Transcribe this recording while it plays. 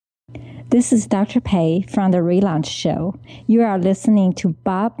This is Dr. Pei from the Relaunch Show. You are listening to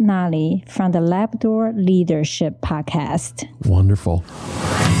Bob Nolly from the Labrador Leadership Podcast. Wonderful.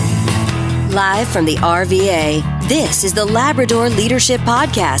 Live from the RVA, this is the Labrador Leadership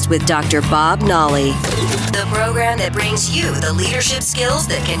Podcast with Dr. Bob Nolly. The program that brings you the leadership skills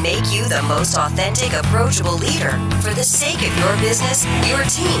that can make you the most authentic, approachable leader for the sake of your business, your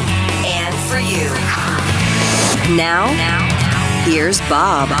team, and for you. Now, here's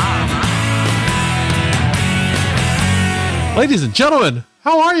Bob. Ladies and gentlemen,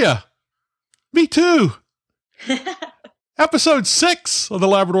 how are you? Me too. Episode 6 of the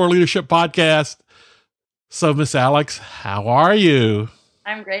Labrador Leadership Podcast. So, Miss Alex, how are you?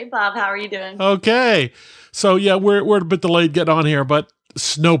 I'm great, Bob. How are you doing? Okay. So, yeah, we're a bit delayed getting on here, but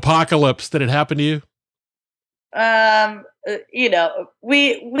snowpocalypse, did it happen to you?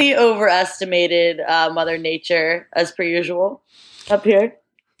 We overestimated Mother Nature as per usual up here.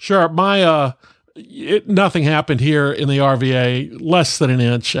 Sure. Nothing happened here in the RVA, less than an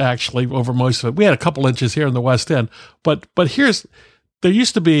inch actually over most of it. We had a couple inches here in the West End, but there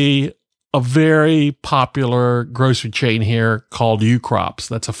used to be a very popular grocery chain here called U-Crops.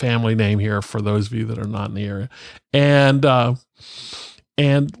 That's a family name here for those of you that are not in the area. And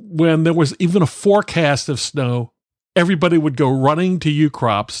when there was even a forecast of snow, everybody would go running to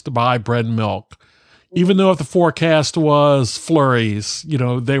U-Crops to buy bread and milk. Even though if the forecast was flurries,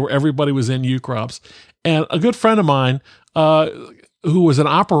 everybody was in U-Crops. And a good friend of mine, who was an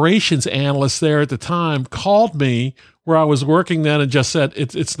operations analyst there at the time, called me where I was working then and just said,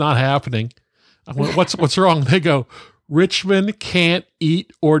 it's not happening. I went, what's wrong? They go, Richmond can't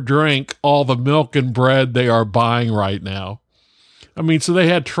eat or drink all the milk and bread they are buying right now. I mean, so they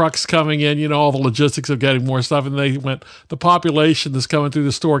had trucks coming in, all the logistics of getting more stuff. And they went, the population that's coming through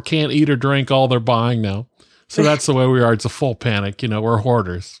the store can't eat or drink all they're buying now. So that's the way we are. It's a full panic. We're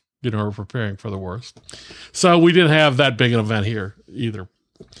hoarders. We're preparing for the worst. So we didn't have that big an event here either.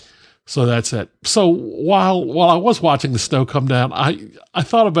 So that's it. So while I was watching the snow come down, I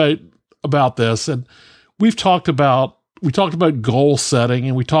thought about this, and we talked about goal setting,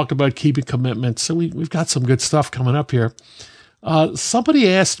 and we talked about keeping commitments. So we've got some good stuff coming up here. Somebody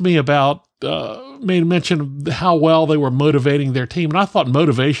asked me about, made mention of how well they were motivating their team. And I thought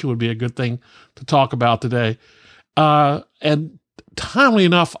motivation would be a good thing to talk about today. And timely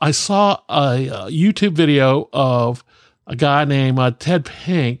enough, I saw a YouTube video of a guy named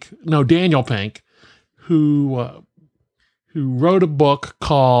Daniel Pink, who wrote a book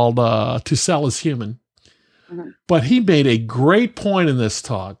called To Sell Is Human. Mm-hmm. But he made a great point in this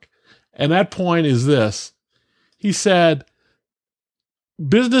talk. And that point is this. He said,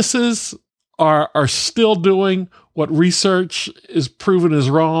 businesses are still doing what research is proven is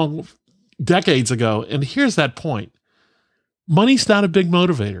wrong decades ago. And here's that point. Money's not a big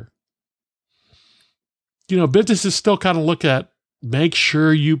motivator. Businesses still kind of look at, make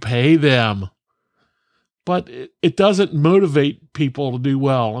sure you pay them. But it doesn't motivate people to do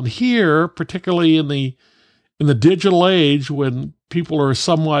well. And here, particularly in the digital age, when people are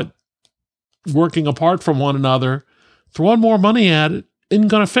somewhat working apart from one another, throwing more money at it isn't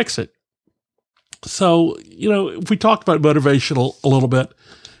going to fix it. So, if we talked about motivation a little bit,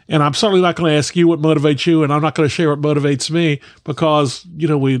 and I'm certainly not going to ask you what motivates you, and I'm not going to share what motivates me because,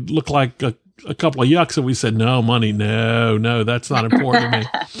 we look like a couple of yucks and we said, no, money, no, that's not important to me.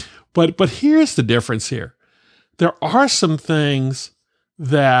 But here's the difference here. There are some things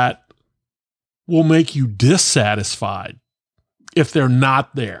that will make you dissatisfied if they're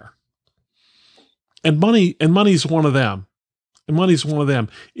not there. And money's one of them. And money's one of them.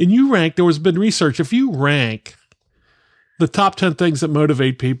 And there has been research, if you rank the top 10 things that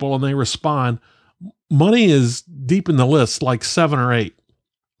motivate people and they respond, money is deep in the list, like 7 or 8.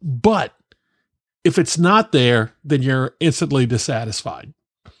 But if it's not there, then you're instantly dissatisfied.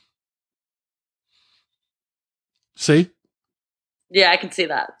 See? Yeah, I can see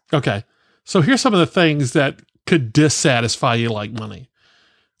that. Okay. So here's some of the things that could dissatisfy you like money.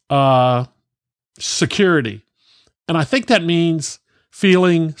 Security. And I think that means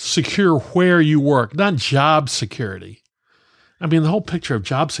feeling secure where you work, not job security. I mean, the whole picture of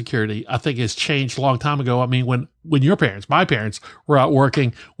job security, I think, has changed a long time ago. I mean, when my parents were out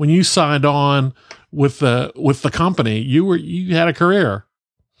working, when you signed on with the company, you had a career.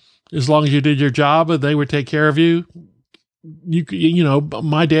 As long as you did your job and they would take care of you.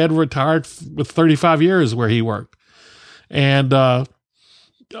 My dad retired with 35 years where he worked. And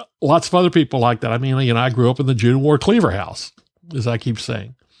lots of other people like that. I mean, I grew up in the June War Cleaver House, as I keep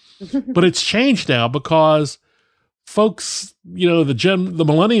saying. But it's changed now because folks, the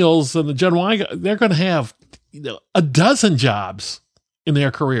millennials and the Gen Y, they're going to have a dozen jobs in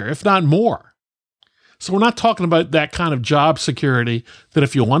their career, if not more. So we're not talking about that kind of job security that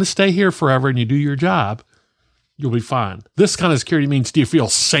if you want to stay here forever and you do your job, you'll be fine. This kind of security means, do you feel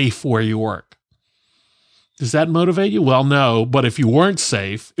safe where you work? Does that motivate you? Well, no, but if you weren't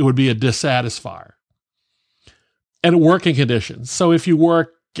safe, it would be a dissatisfier. And working conditions. So if you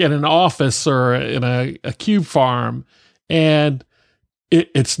work in an office or in a cube farm and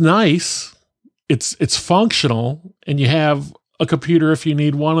it's nice, it's functional, and you have a computer if you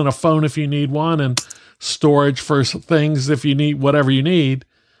need one and a phone if you need one and storage for things if you need whatever you need,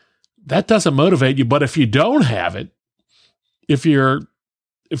 that doesn't motivate you. But if you don't have it, if your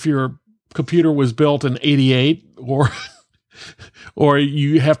computer was built in 88 or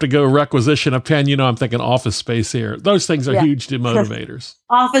you have to go requisition a pen, I'm thinking Office Space here. Those things are huge demotivators.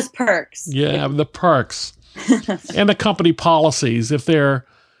 Office perks. Yeah, the perks. And the company policies, if they're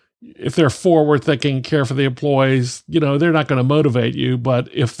forward thinking, care for the employees, they're not going to motivate you.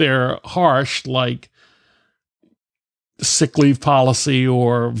 But if they're harsh, like sick leave policy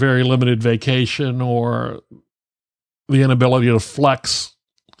or very limited vacation or the inability to flex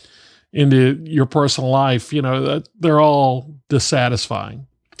into your personal life, they're all dissatisfying.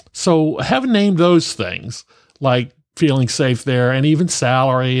 So having named those things, like feeling safe there, and even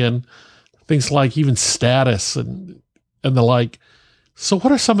salary and things like even status and the like. So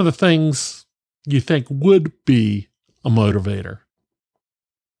what are some of the things you think would be a motivator?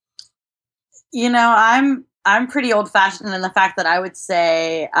 I'm pretty old fashioned in the fact that I would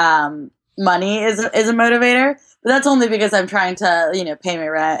say money is a motivator, but that's only because I'm trying to pay my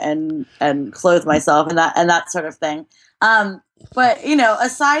rent and clothe myself and that sort of thing. But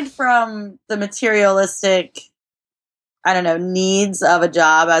aside from the materialistic, needs of a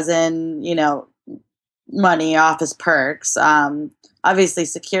job, as in money, office perks, obviously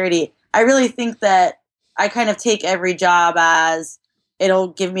security, I really think that I kind of take every job as it'll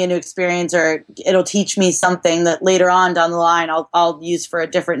give me a new experience or it'll teach me something that later on down the line I'll use for a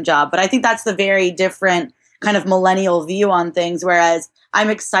different job. But I think that's the very different kind of millennial view on things, whereas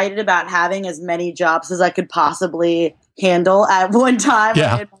I'm excited about having as many jobs as I could possibly handle at one time in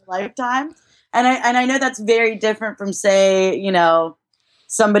my lifetime. And I know that's very different from, say,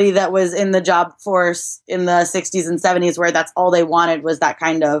 somebody that was in the job force in the 60s and 70s where that's all they wanted was that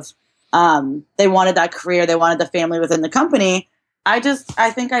kind of, they wanted that career, they wanted the family within the company. I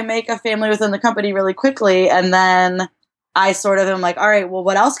think I make a family within the company really quickly. And then I sort of am like, all right, well,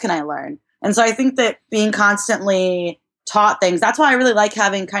 what else can I learn? And so I think that being constantly taught things, that's why I really like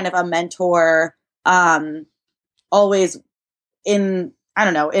having kind of a mentor, always in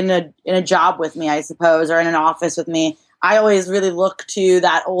a job with me, I suppose, or in an office with me. I always really look to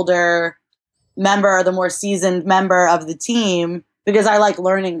that older member or the more seasoned member of the team because I like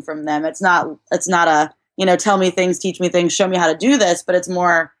learning from them. It's not a, tell me things, teach me things, show me how to do this, but it's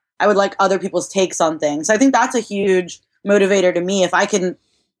more, I would like other people's takes on things. So I think that's a huge motivator to me. If I can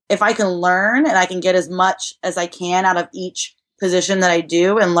learn and I can get as much as I can out of each position that I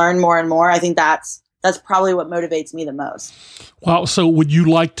do and learn more and more, I think that's probably what motivates me the most. Wow. So would you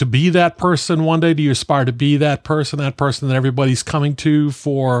like to be that person one day? Do you aspire to be that person that everybody's coming to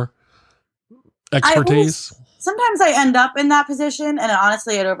for expertise? Sometimes I end up in that position and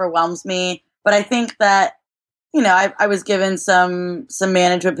honestly, it overwhelms me. But I think that, I was given some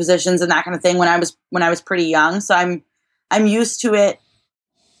management positions and that kind of thing when I was pretty young. So I'm used to it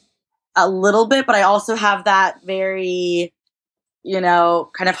a little bit, but I also have that very,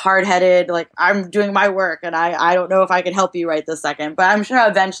 kind of hard-headed, like I'm doing my work and I don't know if I can help you right this second, but I'm sure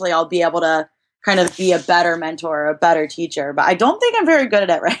eventually I'll be able to kind of be a better mentor, a better teacher, but I don't think I'm very good at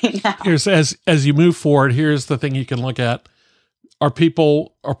it right now. Here's, as you move forward, here's the thing you can look at. Are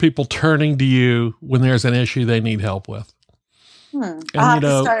people turning to you when there's an issue they need help with? And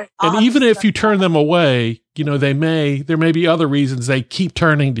and even if you turn them away, there may be other reasons they keep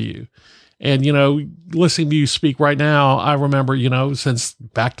turning to you. And listening to you speak right now, I remember, since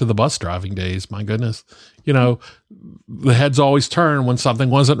back to the bus driving days, my goodness, the heads always turn when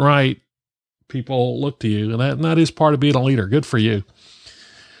something wasn't right. People look to you, and that is part of being a leader. Good for you.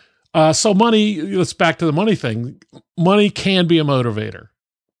 So money, let's back to the money thing. Money can be a motivator,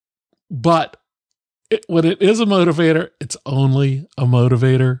 but when it is a motivator, it's only a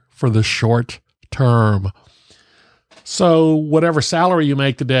motivator for the short term. So whatever salary you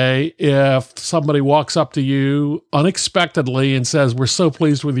make today, if somebody walks up to you unexpectedly and says, we're so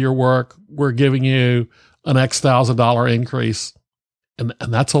pleased with your work, we're giving you an X $1,000 increase, and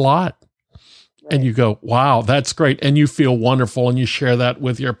that's a lot. And you go, wow, that's great. And you feel wonderful. And you share that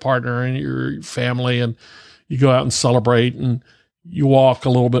with your partner and your family. And you go out and celebrate and you walk a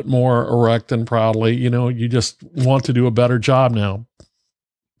little bit more erect and proudly. You just want to do a better job now.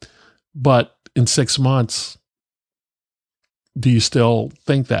 But in 6 months, do you still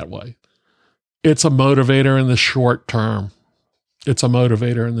think that way? It's a motivator in the short term. It's a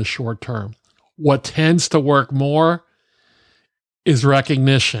motivator in the short term. What tends to work more is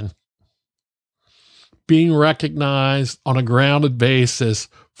recognition. Being recognized on a grounded basis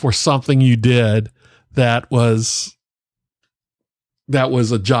for something you did that was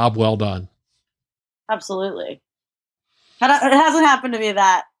a job well done. Absolutely. It hasn't happened to me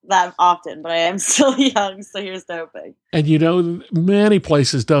that often, but I am still young, so here's to hoping. And many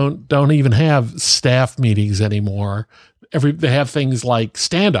places don't even have staff meetings anymore. They have things like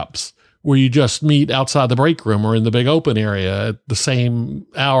stand-ups where you just meet outside the break room or in the big open area at the same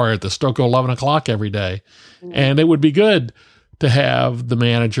hour at the stroke of 11 o'clock every day. Mm-hmm. And it would be good to have the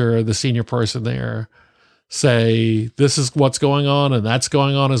manager or the senior person there say, this is what's going on and that's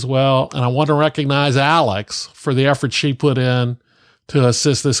going on as well. And I want to recognize Alex for the effort she put in to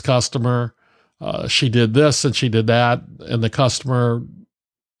assist this customer. She did this and she did that, and the customer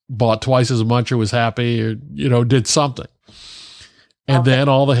bought twice as much or was happy or, did something. And then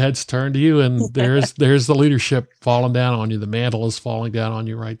all the heads turn to you, and there's the leadership falling down on you. The mantle is falling down on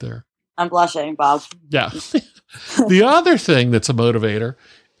you right there. I'm blushing, Bob. Yeah. The other thing that's a motivator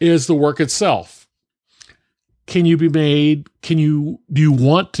is the work itself. Do you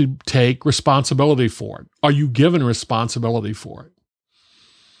want to take responsibility for it? Are you given responsibility for it?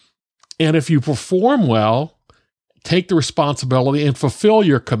 And if you perform well, take the responsibility and fulfill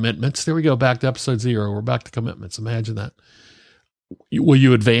your commitments. There we go, back to episode 0. We're back to commitments. Imagine that. Will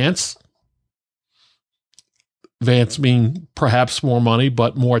you advance? Advance mean perhaps more money,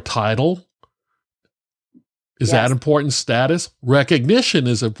 but more title. Is that important status? Recognition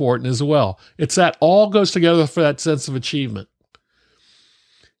is important as well. It's that all goes together for that sense of achievement.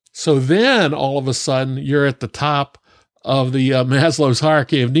 So then all of a sudden you're at the top of the Maslow's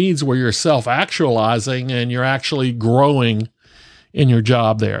hierarchy of needs, where you're self-actualizing and you're actually growing in your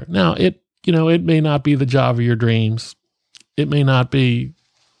job there. Now, it may not be the job of your dreams. It may not be,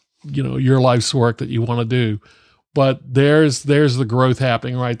 your life's work that you want to do, but there's the growth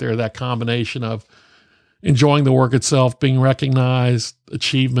happening right there. That combination of enjoying the work itself, being recognized,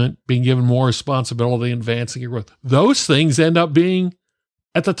 achievement, being given more responsibility, advancing your growth. Those things end up being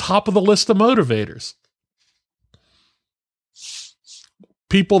at the top of the list of motivators.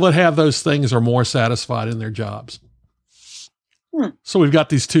 People that have those things are more satisfied in their jobs. So we've got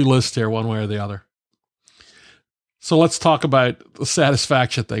these two lists here, one way or the other. So let's talk about the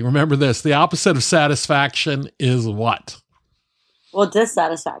satisfaction thing. Remember this, the opposite of satisfaction is what? Well,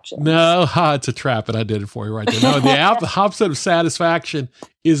 dissatisfaction. No, it's a trap, and I did it for you right there. No, the opposite of satisfaction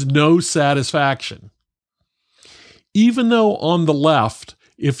is no satisfaction. Even though on the left,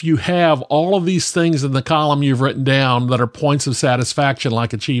 if you have all of these things in the column you've written down that are points of satisfaction,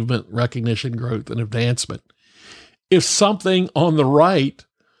 like achievement, recognition, growth, and advancement, if something on the right,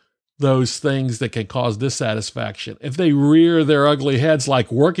 those things that can cause dissatisfaction, if they rear their ugly heads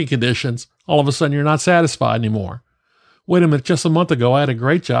like working conditions, all of a sudden you're not satisfied anymore. Wait a minute, just a month ago, I had a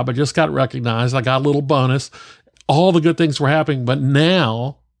great job. I just got recognized. I got a little bonus. All the good things were happening. But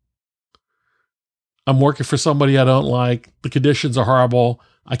now I'm working for somebody I don't like. The conditions are horrible.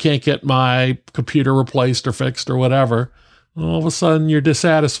 I can't get my computer replaced or fixed or whatever. All of a sudden, you're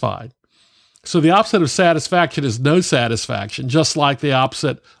dissatisfied. So the opposite of satisfaction is no satisfaction, just like the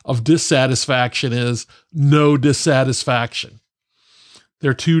opposite of dissatisfaction is no dissatisfaction.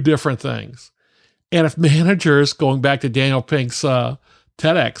 They're two different things. And if managers, going back to Daniel Pink's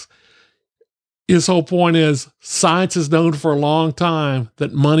TEDx, his whole point is science has known for a long time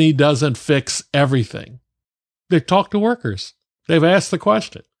that money doesn't fix everything. They've talked to workers. They've asked the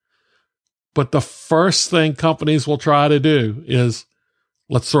question. But the first thing companies will try to do is,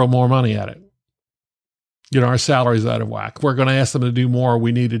 let's throw more money at it. Our salary's out of whack. We're going to ask them to do more.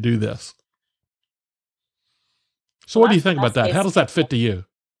 We need to do this. So what do you think about that? How does that fit to you?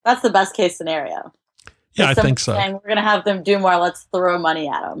 That's the best case scenario. Yeah, I think so. We're going to have them do more. Let's throw money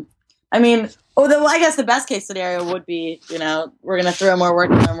at them. I mean, I guess the best case scenario would be, we're going to throw more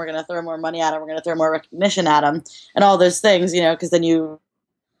work at them. We're going to throw more money at them. We're going to throw more recognition at them and all those things, because then you're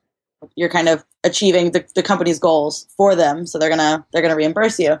kind of achieving the company's goals for them. So they're going to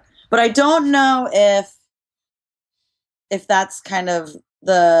reimburse you. But I don't know if that's kind of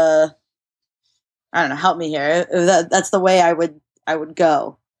I don't know, help me here. That's the way I would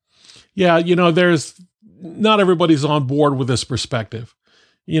go. Yeah. There's not everybody's on board with this perspective.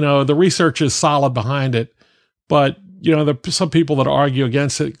 The research is solid behind it, but, there are some people that argue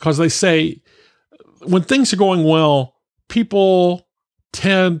against it because they say when things are going well, people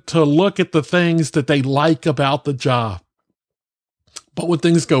tend to look at the things that they like about the job. But when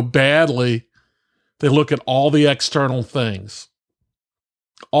things go badly, they look at all the external things,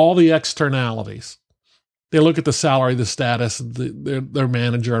 all the externalities. They look at the salary, the status, their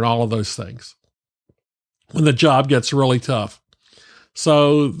manager, and all of those things when the job gets really tough.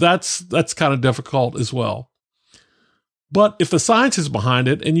 So that's kind of difficult as well. But if the science is behind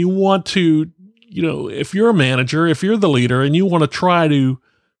it and you want to, if you're a manager, if you're the leader and you want to try to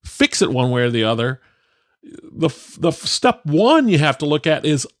fix it one way or the other, the step one you have to look at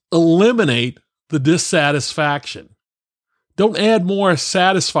is eliminate the dissatisfaction. Don't add more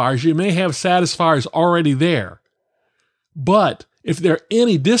satisfiers. You may have satisfiers already there. But if there are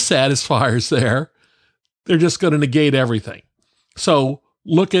any dissatisfiers there, they're just going to negate everything. So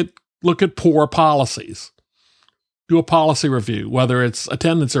look at poor policies. Do a policy review, whether it's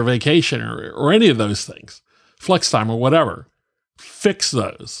attendance or vacation or any of those things, flex time or whatever. Fix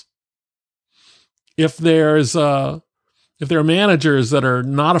those. If there are managers that are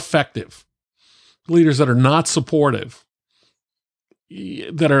not effective, leaders that are not supportive,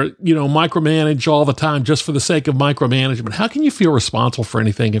 that are, micromanage all the time just for the sake of micromanagement, how can you feel responsible for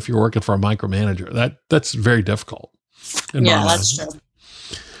anything if you're working for a micromanager? That's very difficult. Yeah, that's true.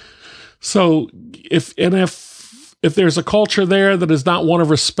 So if there's a culture there that is not one of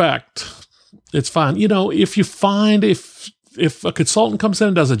respect, it's fine. If you find if a consultant comes in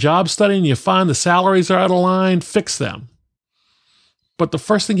and does a job study and you find the salaries are out of line, fix them. But the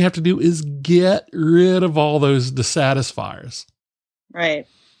first thing you have to do is get rid of all those dissatisfiers. Right.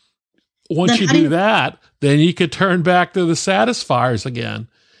 Once you do that, then you could turn back to the satisfiers again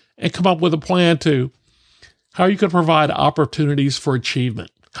and come up with a plan to how you can provide opportunities for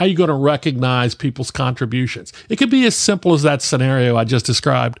achievement. How are you going to recognize people's contributions? It could be as simple as that scenario I just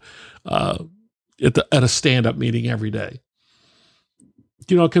described at a stand-up meeting every day.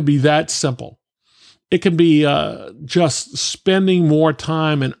 It could be that simple. It can be just spending more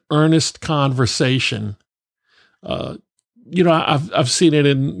time in earnest conversation. I've seen it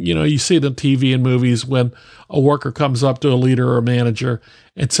in, you see it on TV and movies when a worker comes up to a leader or a manager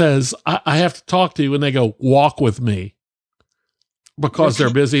and says, I have to talk to you. And they go, walk with me. Because they're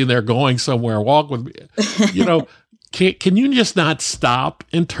busy and they're going somewhere. Walk with me. Can you just not stop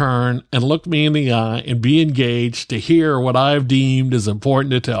and turn and look me in the eye and be engaged to hear what I've deemed is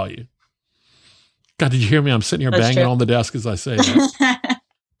important to tell you? God, did you hear me? I'm sitting here banging on the desk as I say that.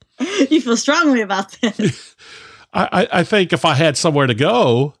 You feel strongly about this. I think if I had somewhere to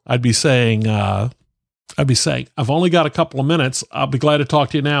go, I'd be saying, I've only got a couple of minutes. I'll be glad to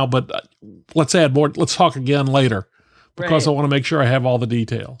talk to you now, but let's add more. Let's talk again later because I want to make sure I have all the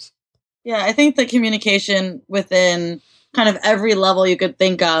details. Yeah, I think the communication within kind of every level you could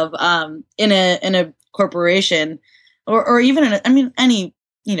think of in a corporation or even in any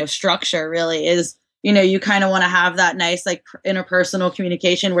structure really is, you kind of want to have that nice like interpersonal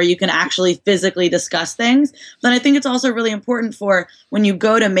communication where you can actually physically discuss things. But I think it's also really important for when you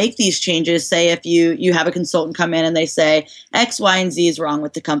go to make these changes, say if you have a consultant come in and they say X, Y, and Z is wrong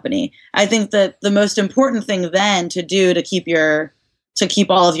with the company. I think that the most important thing then to do to keep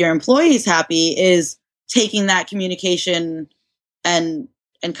all of your employees happy is taking that communication and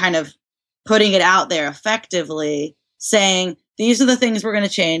kind of putting it out there effectively, saying, these are the things we're going to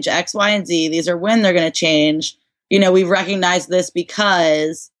change, X, Y, and Z. These are when they're going to change. We've recognized this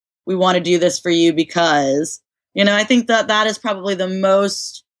because we want to do this for you because, I think that is probably the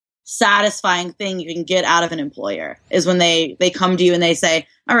most satisfying thing you can get out of an employer is when they come to you and they say,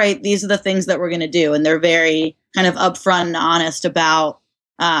 all right, these are the things that we're going to do. And they're very kind of upfront and honest about,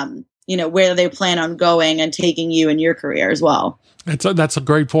 where they plan on going and taking you in your career as well. That's a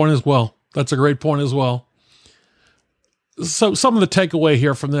great point as well. So some of the takeaway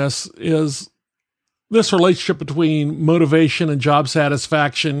here from this is this relationship between motivation and job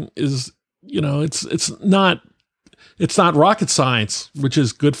satisfaction is, it's not rocket science, which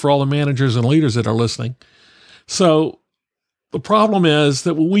is good for all the managers and leaders that are listening. So the problem is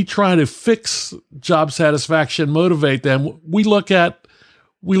that when we try to fix job satisfaction, motivate them, we look at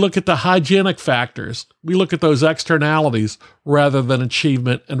the hygienic factors. We look at those externalities rather than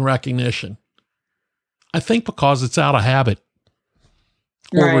achievement and recognition. I think because it's out of habit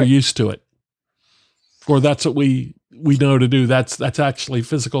or we're used to it or that's what we know to do. That's actually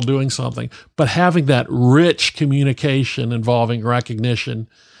physical doing something, but having that rich communication involving recognition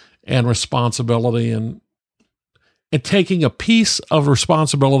and responsibility and taking a piece of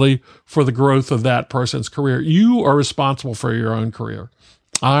responsibility for the growth of that person's career. You are responsible for your own career.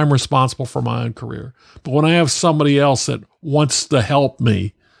 I'm responsible for my own career. But when I have somebody else that wants to help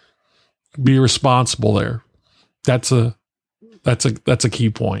me be responsible there, that's a key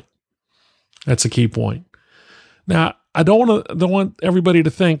point. That's a key point. Now, I don't want everybody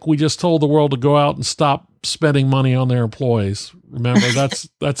to think we just told the world to go out and stop spending money on their employees. Remember, that's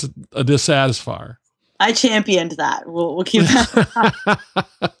a dissatisfier. I championed that. We'll keep that.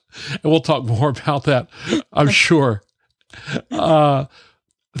 And we'll talk more about that, I'm sure. That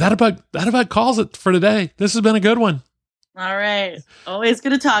about calls it for today. This has been a good one. All right. Always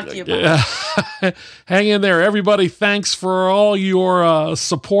good to talk to you about. Hang in there, everybody. Thanks for all your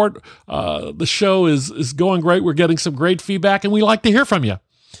support. The show is going great. We're getting some great feedback, and we like to hear from you.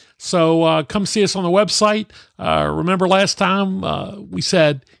 So come see us on the website. Remember last time we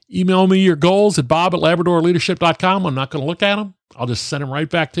said, email me your goals at bob@labradorleadership.com. I'm not going to look at them. I'll just send them right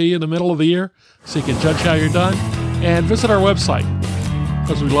back to you in the middle of the year so you can judge how you're done. And visit our website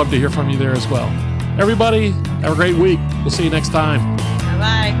because we'd love to hear from you there as well. Everybody, have a great week. We'll see you next time.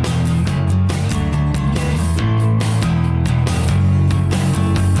 Bye-bye.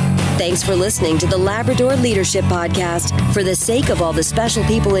 Thanks for listening to the Labrador Leadership Podcast. For the sake of all the special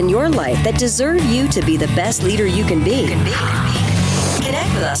people in your life that deserve you to be the best leader you can be.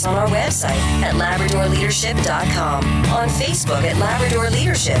 Connect with us on our website at LabradorLeadership.com, on Facebook at Labrador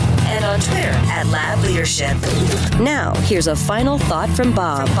Leadership, and on Twitter at Lab Leadership. Now, here's a final thought from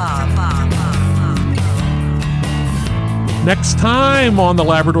Bob. Next time on the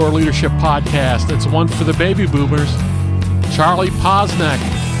Labrador Leadership Podcast, it's one for the baby boomers. Charlie Posnack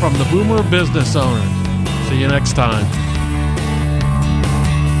from the Boomer Business Owners. See you next time.